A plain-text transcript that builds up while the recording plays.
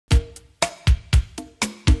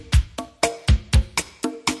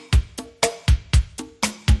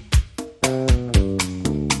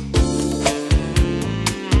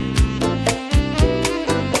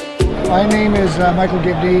My name is Michael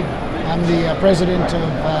Gibney. I'm the president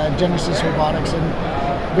of Genesis Robotics,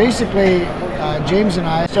 and basically James and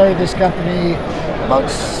I started this company about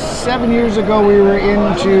 7 years ago. We were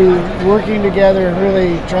into working together and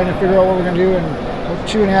really trying to figure out what we're going to do, and about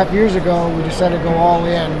 2.5 years ago we decided to go all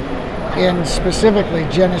in specifically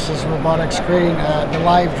Genesis Robotics, creating the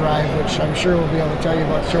live drive, which I'm sure we'll be able to tell you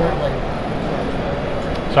about shortly.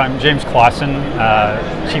 So I'm James Klassen,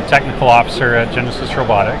 Chief Technical Officer at Genesis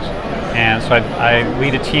Robotics, and so I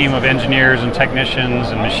lead a team of engineers and technicians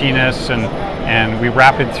and machinists, and we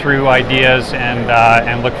rapid through ideas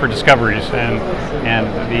and look for discoveries. And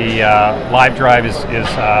the live drive is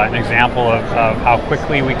an example of how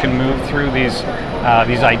quickly we can move through these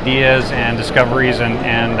ideas and discoveries,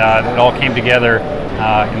 and it all came together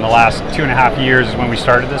in the last 2.5 years is when we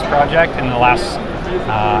started this project. In the last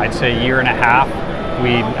I'd say year and a half,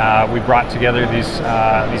 we brought together these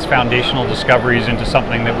foundational discoveries into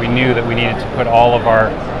something that we knew that we needed to put all of our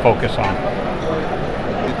focus on.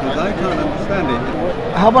 Because I can't understand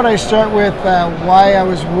it. How about I start with why I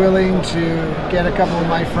was willing to get a couple of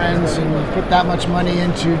my friends and put that much money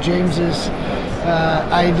into James's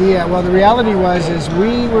idea. Well, the reality is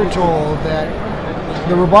we were told that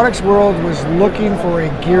the robotics world was looking for a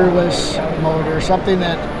gearless motor, something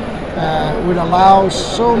that would allow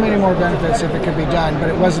so many more benefits if it could be done, but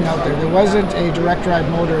it wasn't out there. There wasn't a direct drive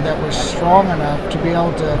motor that was strong enough to be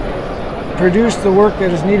able to produce the work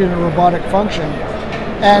that is needed in a robotic function.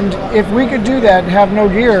 And if we could do that and have no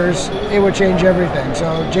gears, it would change everything.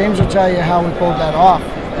 So James will tell you how we pulled that off,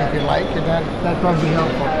 if you like, and that'd probably be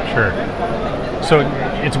helpful. Sure. So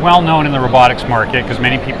it's well known in the robotics market, because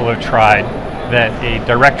many people have tried, that a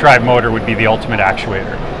direct drive motor would be the ultimate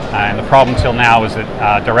actuator. And the problem till now is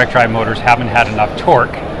that direct drive motors haven't had enough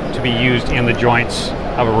torque to be used in the joints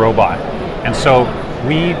of a robot. And so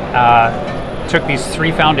we took these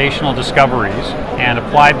 3 foundational discoveries and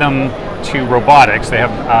applied them to robotics. They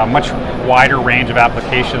have a much wider range of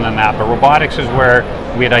application than that, but robotics is where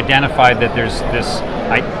we had identified that there's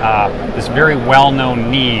this very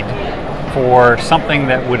well-known need for something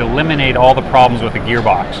that would eliminate all the problems with a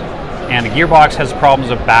gearbox. And the gearbox has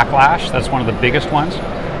problems of backlash. That's one of the biggest ones.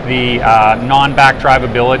 The non-back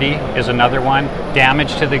drivability is another one.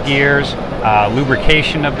 Damage to the gears,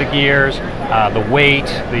 lubrication of the gears, the weight,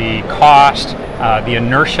 the cost, the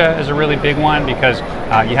inertia is a really big one, because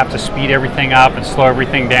you have to speed everything up and slow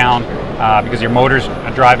everything down because your motor's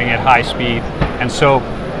driving at high speed. And so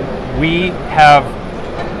we have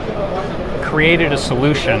created a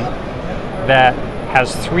solution that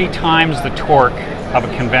has 3 times the torque of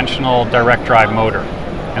a conventional direct drive motor.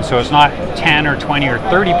 And so it's not 10 or 20 or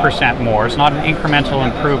 30% more. It's not an incremental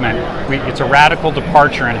improvement. It's a radical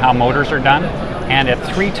departure in how motors are done. And at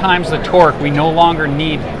 3 times the torque, we no longer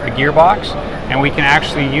need a gearbox, and we can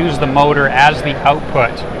actually use the motor as the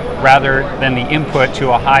output rather than the input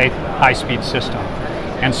to a high-speed system.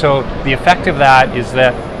 And so the effect of that is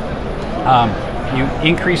that you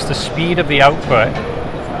increase the speed of the output,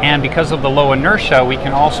 and because of the low inertia, we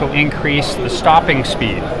can also increase the stopping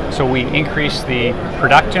speed. So we increase the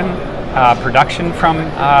production from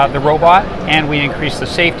the robot, and we increase the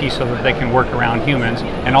safety so that they can work around humans.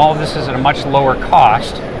 And all of this is at a much lower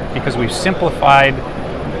cost, because we've simplified,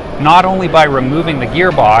 not only by removing the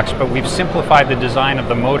gearbox, but we've simplified the design of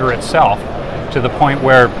the motor itself to the point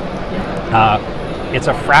where it's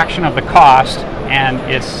a fraction of the cost, and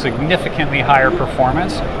it's significantly higher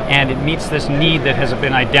performance, and it meets this need that has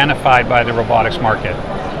been identified by the robotics market.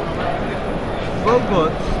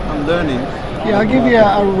 Robots and learning. Yeah, I'll give you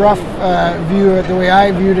a rough view of the way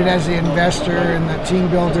I viewed it as the investor and the team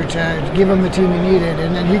builder, to give him the team he needed,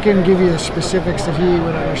 and then he can give you the specifics that he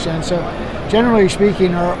would understand. So generally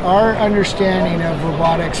speaking, our understanding of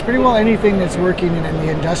robotics, pretty well anything that's working in the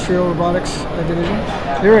industrial robotics division,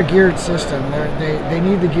 they're a geared system. They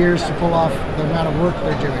need the gears to pull off the amount of work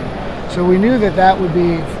they're doing. So we knew that that would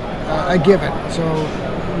be a given. So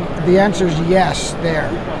the answer is yes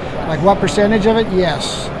there. Like, what percentage of it?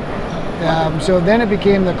 Yes. So then it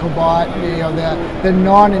became the cobot, the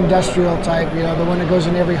non-industrial type, the one that goes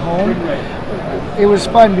in every home. It was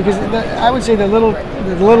fun because I would say the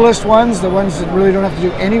littlest ones, the ones that really don't have to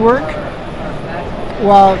do any work.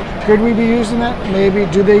 Well, could we be using that? Maybe.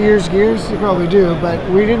 Do they use gears? They probably do, but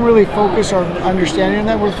we didn't really focus our understanding of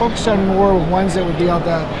that. We're focused on more ones that would be able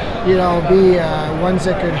to, be ones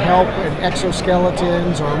that could help in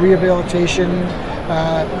exoskeletons or rehabilitation,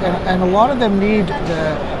 and a lot of them need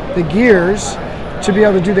the gears to be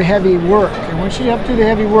able to do the heavy work. And once you have to do the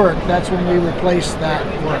heavy work, that's when we replace that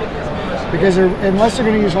work. Because unless they're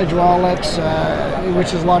going to use hydraulics,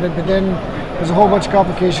 which is a lot of, but then there's a whole bunch of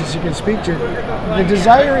complications you can speak to. The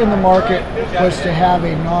desire in the market was to have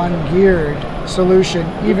a non-geared solution,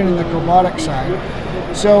 even in the robotic side.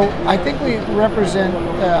 So I think we represent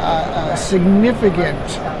a significant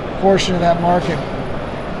portion of that market.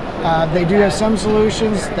 They do have some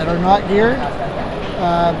solutions that are not geared,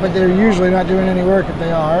 but they're usually not doing any work if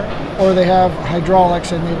they are, or they have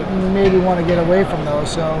hydraulics and they maybe want to get away from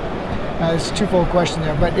those. So it's a twofold question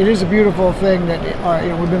there, but it is a beautiful thing that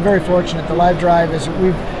we've been very fortunate. The live drive is,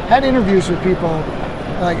 we've had interviews with people,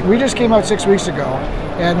 like we just came out 6 weeks ago,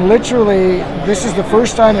 and literally this is the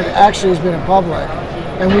first time it actually has been in public,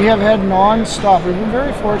 and we have had non-stop. We've been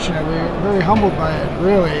very fortunate. We're very humbled by it,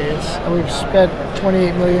 really. We've spent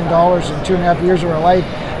 $28 million in 2.5 years of our life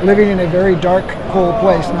living in a very dark, cold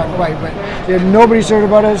place, not quite, but nobody's heard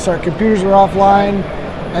about us, our computers were offline,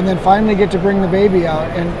 and then finally get to bring the baby out,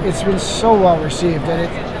 and it's been so well received. And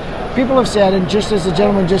people have said, and just as the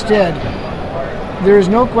gentleman just did, there is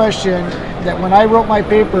no question that when I wrote my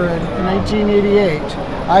paper in 1988,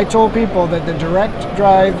 I told people that the direct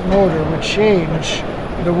drive motor would change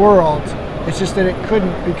the world. It's just that it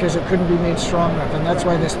couldn't, because it couldn't be made strong enough, and that's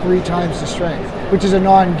why there's 3 times the strength, which is a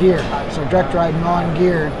non-geared, so direct drive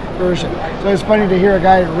non-geared version. So it's funny to hear a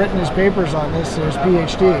guy who's written his papers on this, his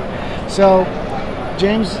PhD. So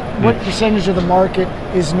James, what percentage of the market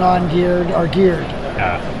is non-geared or geared?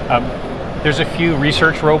 There's a few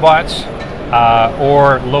research robots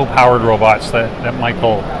or low-powered robots that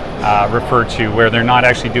Michael referred to, where they're not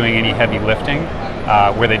actually doing any heavy lifting,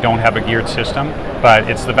 where they don't have a geared system, but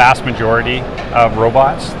it's the vast majority of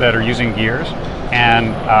robots that are using gears,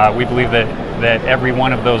 and we believe that every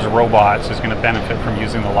one of those robots is going to benefit from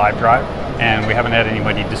using the live drive, and we haven't had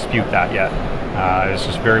anybody dispute that yet. It's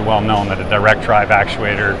just very well known that a direct drive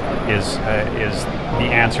actuator is the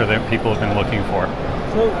answer that people have been looking for.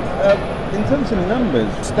 So, in terms of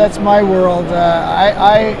numbers, that's my world.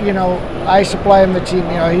 I supply him the team.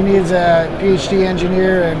 He needs a PhD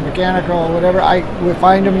engineer and mechanical or whatever. We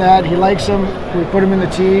find him that he likes them. We put him in the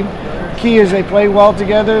team. The key is they play well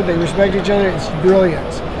together. They respect each other. It's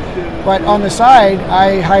brilliant. But on the side,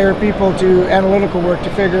 I hire people to analytical work to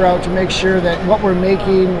figure out, to make sure that what we're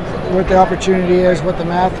making, what the opportunity is, what the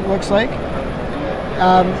math looks like.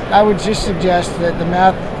 I would just suggest that the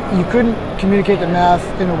math, you couldn't communicate the math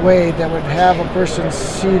in a way that would have a person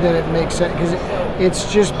see that it makes sense, because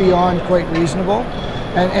it's just beyond quite reasonable.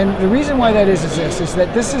 And the reason why that is this, is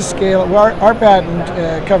that this is scale. Well, our patent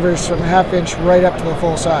covers from a 1/2 inch right up to the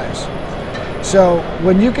full size. So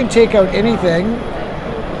when you can take out anything,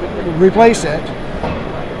 replace it,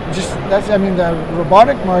 the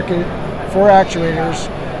robotic market for actuators,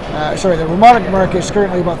 the robotic market is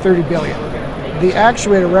currently about 30 billion. The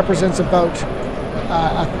actuator represents about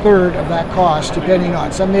a third of that cost, depending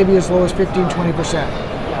on, some maybe as low as 15–20%.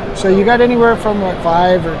 So you got anywhere from like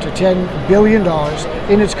 $5 to $10 billion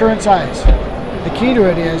in its current size. The key to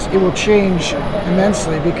it is it will change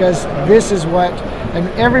immensely, because this is what, and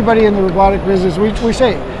everybody in the robotic business, we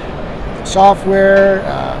say, software,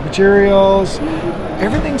 materials,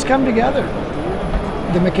 everything's come together.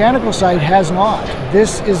 The mechanical side has not.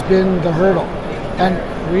 This has been the hurdle, and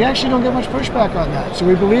we actually don't get much pushback on that. So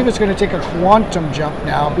we believe it's going to take a quantum jump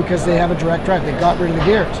now, because they have a direct drive. They got rid of the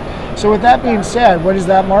gears. So with that being said, what is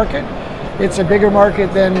that market? It's a bigger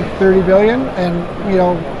market than 30 billion, and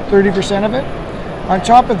 30% of it. On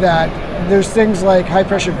top of that, there's things like high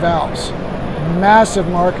pressure valves, massive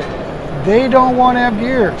market. They don't want to have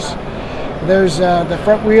gears. There's the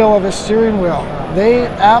front wheel of a steering wheel. They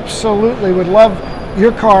absolutely would love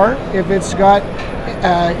your car if it's got,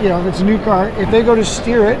 if it's a new car, if they go to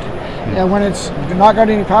steer it, and when it's not got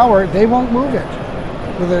any power, they won't move it.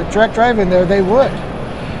 With a direct drive in there, they would.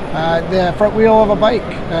 The front wheel of a bike.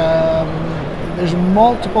 There's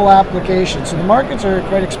multiple applications. So the markets are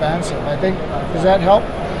quite expansive, I think. Does that help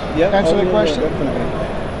answer the question? Yeah,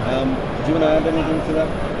 definitely. Do you want to add anything to that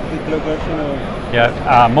particular question? Or?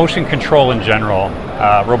 Yeah, motion control in general.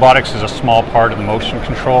 Robotics is a small part of the motion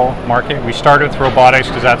control market. We started with robotics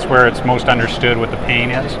because that's where it's most understood what the pain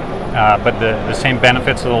is. But the same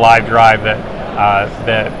benefits of the live drive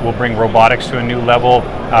that will bring robotics to a new level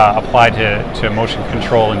apply to motion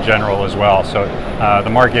control in general as well. So the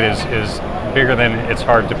market is bigger than it's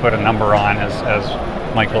hard to put a number on,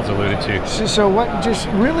 as Michael's alluded to. So what just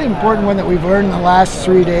really important one that we've learned in the last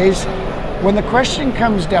 3 days, when the question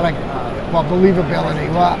comes down, like, well, believability,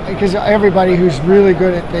 well, because everybody who's really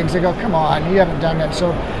good at things, they go, come on, you haven't done that.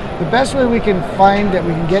 So the best way we can find that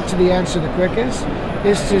we can get to the answer the quickest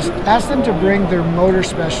is to ask them to bring their motor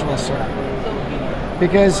specialists in.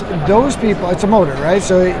 Because those people, it's a motor, right?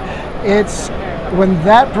 So it's, when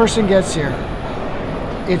that person gets here,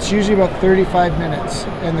 it's usually about 35 minutes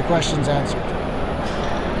and the question's answered.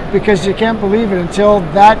 Because you can't believe it until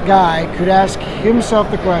that guy could ask himself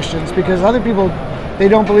the questions, because other people, they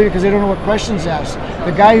don't believe it because they don't know what questions to ask.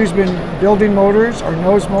 The guy who's been building motors or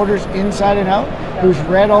knows motors inside and out, who's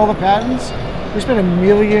read all the patents, we spent $1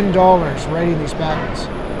 million writing these patents.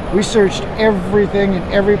 We searched everything in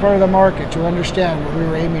every part of the market to understand what we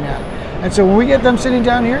were aiming at. And so when we get them sitting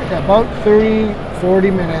down here, about 30,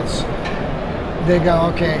 40 minutes, they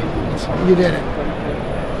go, okay, you did it.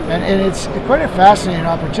 And it's quite a fascinating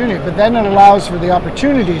opportunity, but then it allows for the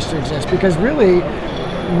opportunities to exist, because really,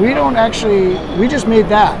 we just made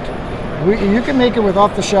that. You can make it with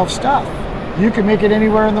off-the-shelf stuff. You can make it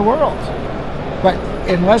anywhere in the world. But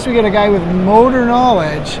unless we get a guy with motor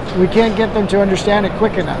knowledge, we can't get them to understand it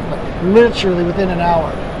quick enough, but literally within an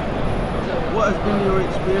hour. What has been your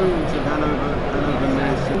experience at Hannover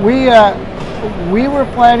Messe? We were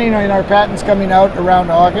planning on our patents coming out around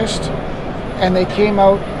August, and they came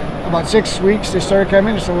out about 6 weeks. They started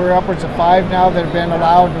coming, so we're upwards of 5 now that have been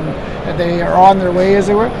allowed, and they are on their way, as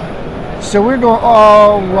it were. So we're going,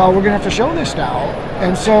 oh, well, we're going to have to show this now.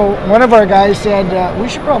 And so one of our guys said, we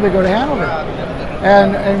should probably go to Hanover.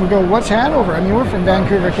 And we go, what's Hanover? I mean, we're from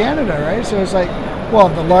Vancouver, Canada, right? So it's like, well,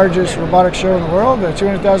 the largest robotics show in the world,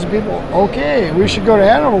 200,000 people. Okay, we should go to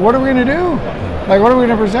Hanover. What are we going to do? Like, what are we going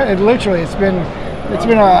to present? And literally, it's been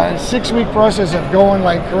a 6-week process of going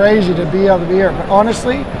like crazy to be able to be here. But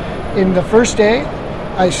honestly, in the first day,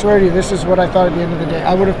 I swear to you, this is what I thought at the end of the day.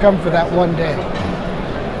 I would have come for that one day.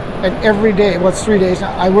 And every day, well, it's 3 days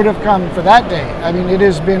now, I would have come for that day. I mean, it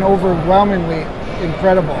has been overwhelmingly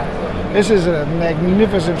incredible. This is a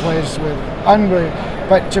magnificent place with unbelievable.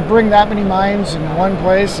 But to bring that many minds in one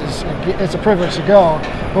place, it's a privilege to go.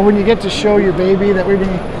 But when you get to show your baby that we've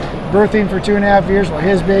been birthing for 2.5 years, well,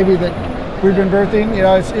 his baby that we've been birthing, you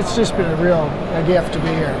know, it's just been a gift to be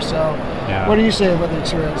here. So yeah. What do you say about the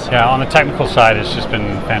experience? Yeah, on the technical side, it's just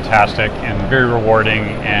been fantastic and very rewarding,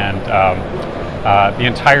 and the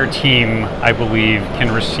entire team, I believe,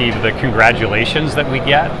 can receive the congratulations that we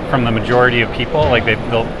get from the majority of people. Like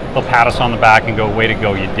they'll pat us on the back and go, "Way to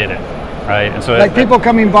go, you did it!" Right? And so like people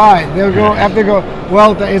coming by, they'll go after go,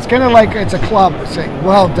 "Well done." It's kind of like it's a club saying,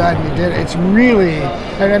 "Well done, you did it." It's really,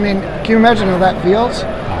 and I mean, can you imagine how that feels?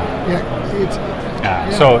 Yeah,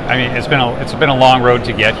 So I mean, it's been a long road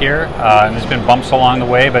to get here, and there's been bumps along the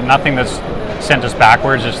way, but nothing that's sent us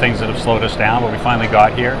backwards. Just things that have slowed us down, but we finally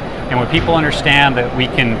got here. And when people understand that we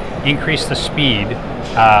can increase the speed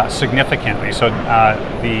significantly, so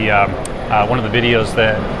one of the videos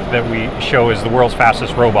that we show is the world's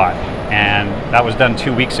fastest robot, and that was done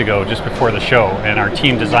 2 weeks ago, just before the show. And our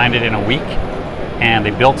team designed it in a week, and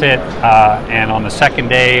they built it. And on the second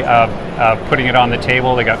day of putting it on the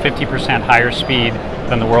table, they got 50% higher speed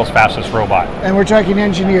than the world's fastest robot. And we're talking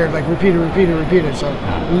engineered, like repeated. So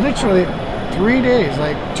literally 3 days,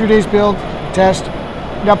 like 2 days build, test.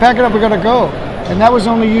 Now pack it up, we gotta go. And that was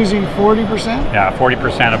only using 40%? Yeah,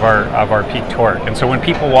 40% of our peak torque. And so when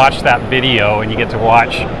people watch that video and you get to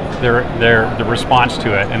watch the response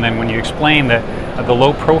to it, and then when you explain that the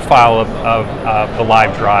low profile of the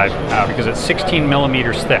live drive, because it's 16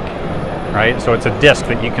 millimeters thick, right? So it's a disc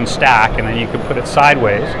that you can stack, and then you can put it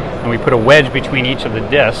sideways, and we put a wedge between each of the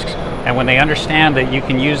discs. And when they understand that you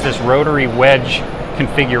can use this rotary wedge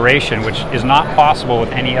configuration, which is not possible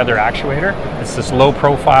with any other actuator, it's this low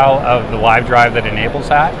profile of the live drive that enables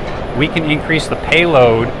that, we can increase the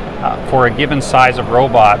payload for a given size of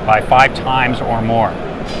robot by 5 times or more.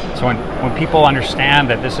 So when people understand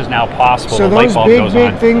that this is now possible, so the light bulb goes on. So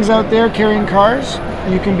those big things out there carrying cars,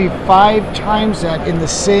 you can be 5 times that in the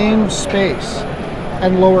same space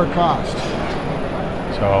and lower cost.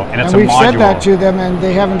 So, and it's and a we've module. said that to them, and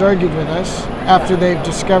they haven't argued with us after they've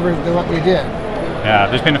discovered what we did. Yeah,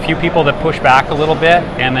 there's been a few people that push back a little bit,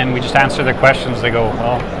 and then we just answer their questions. They go,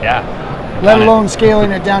 well, yeah. Let alone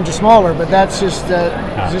scaling it down to smaller, but that's just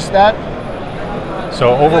that.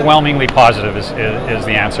 So overwhelmingly positive is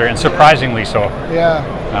the answer, and surprisingly so. Yeah,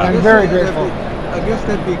 I'm very grateful. I guess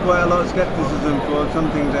there'd be quite a lot of skepticism for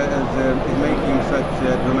something that is making such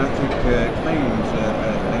dramatic claims,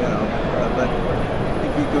 but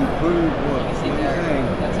if you can prove what you're saying.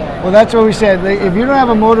 Well, that's what we said. If you don't have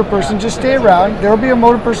a motor person, just stay around. There'll be a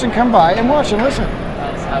motor person come by and watch and listen.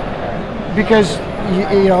 Because,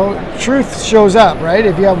 you know, truth shows up, right?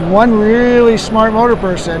 If you have one really smart motor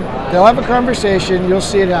person, they'll have a conversation, you'll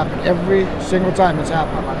see it happen every single time it's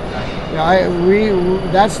happening. You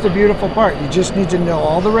know, that's the beautiful part. You just need to know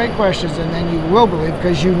all the right questions, and then you will believe,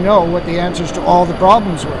 because you know what the answers to all the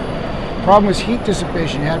problems were. problem was heat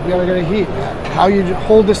dissipation. You had to be able to get a heat. How you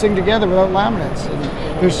hold this thing together without laminates.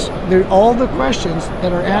 And there's all the questions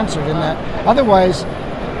that are answered in that. Otherwise,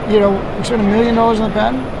 you know, we spent $1 million on the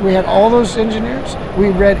patent. We had all those engineers. We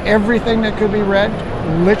read everything that could be read,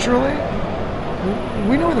 literally.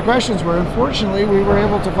 We knew what the questions were. Unfortunately, we were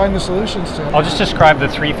able to find the solutions to it. I'll just describe the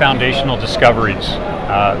 3 foundational discoveries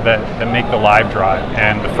that make the live drive.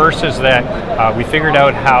 And the first is that we figured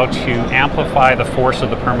out how to amplify the force of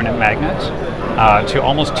the permanent magnets to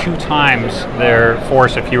almost 2 times their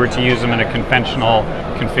force if you were to use them in a conventional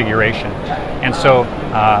configuration. And so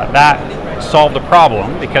that solved the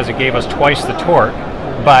problem because it gave us twice the torque,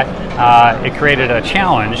 but it created a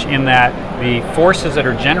challenge in that the forces that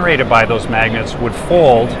are generated by those magnets would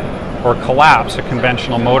fold or collapse a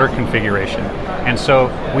conventional motor configuration. And so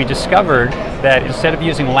we discovered that instead of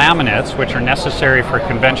using laminates, which are necessary for a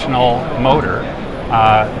conventional motor,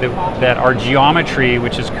 that our geometry,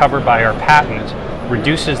 which is covered by our patent,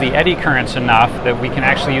 reduces the eddy currents enough that we can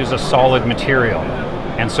actually use a solid material.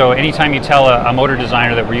 And so anytime you tell a motor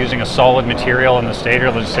designer that we're using a solid material in the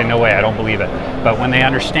stator, they'll just say, no way, I don't believe it. But when they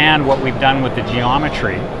understand what we've done with the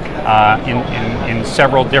geometry in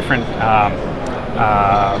several different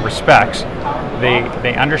respects,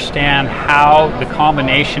 they understand how the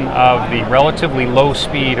combination of the relatively low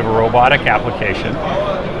speed of a robotic application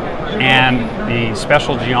and the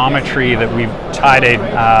special geometry that we've tied a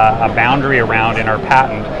boundary around in our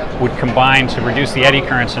patent would combine to reduce the eddy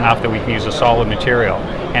currents enough that we can use a solid material.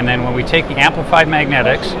 And then when we take the amplified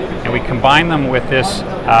magnetics and we combine them with this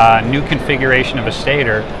new configuration of a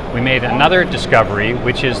stator, we made another discovery,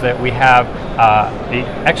 which is that we have the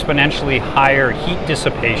exponentially higher heat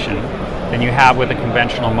dissipation than you have with a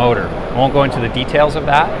conventional motor. I won't go into the details of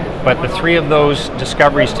that, but the 3 of those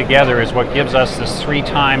discoveries together is what gives us this 3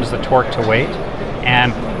 times the torque to weight.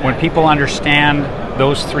 And when people understand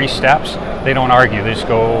those 3 steps, they don't argue. They just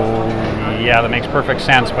go, yeah, that makes perfect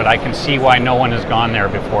sense, but I can see why no one has gone there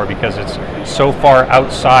before, because it's so far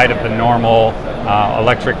outside of the normal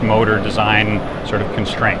electric motor design sort of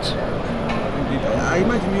constraints. I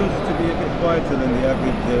imagine yours to be a bit quieter than the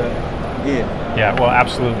average gear. Yeah, well,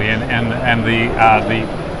 absolutely, and the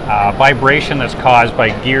vibration that's caused by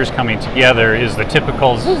gears coming together is the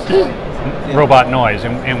typical robot noise,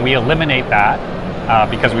 and we eliminate that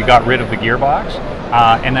because we got rid of the gearbox.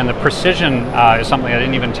 And then the precision is something I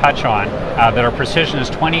didn't even touch on, that our precision is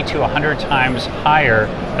 20 to 100 times higher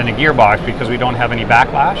than a gearbox because we don't have any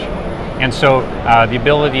backlash. And so the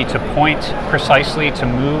ability to point precisely, to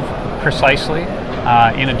move precisely,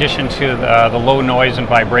 in addition to the low noise and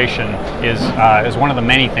vibration is one of the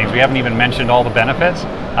many things. We haven't even mentioned all the benefits.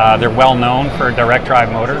 They're well known for a direct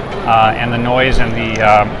drive motor, and the noise and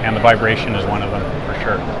the vibration is one of them for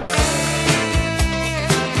sure.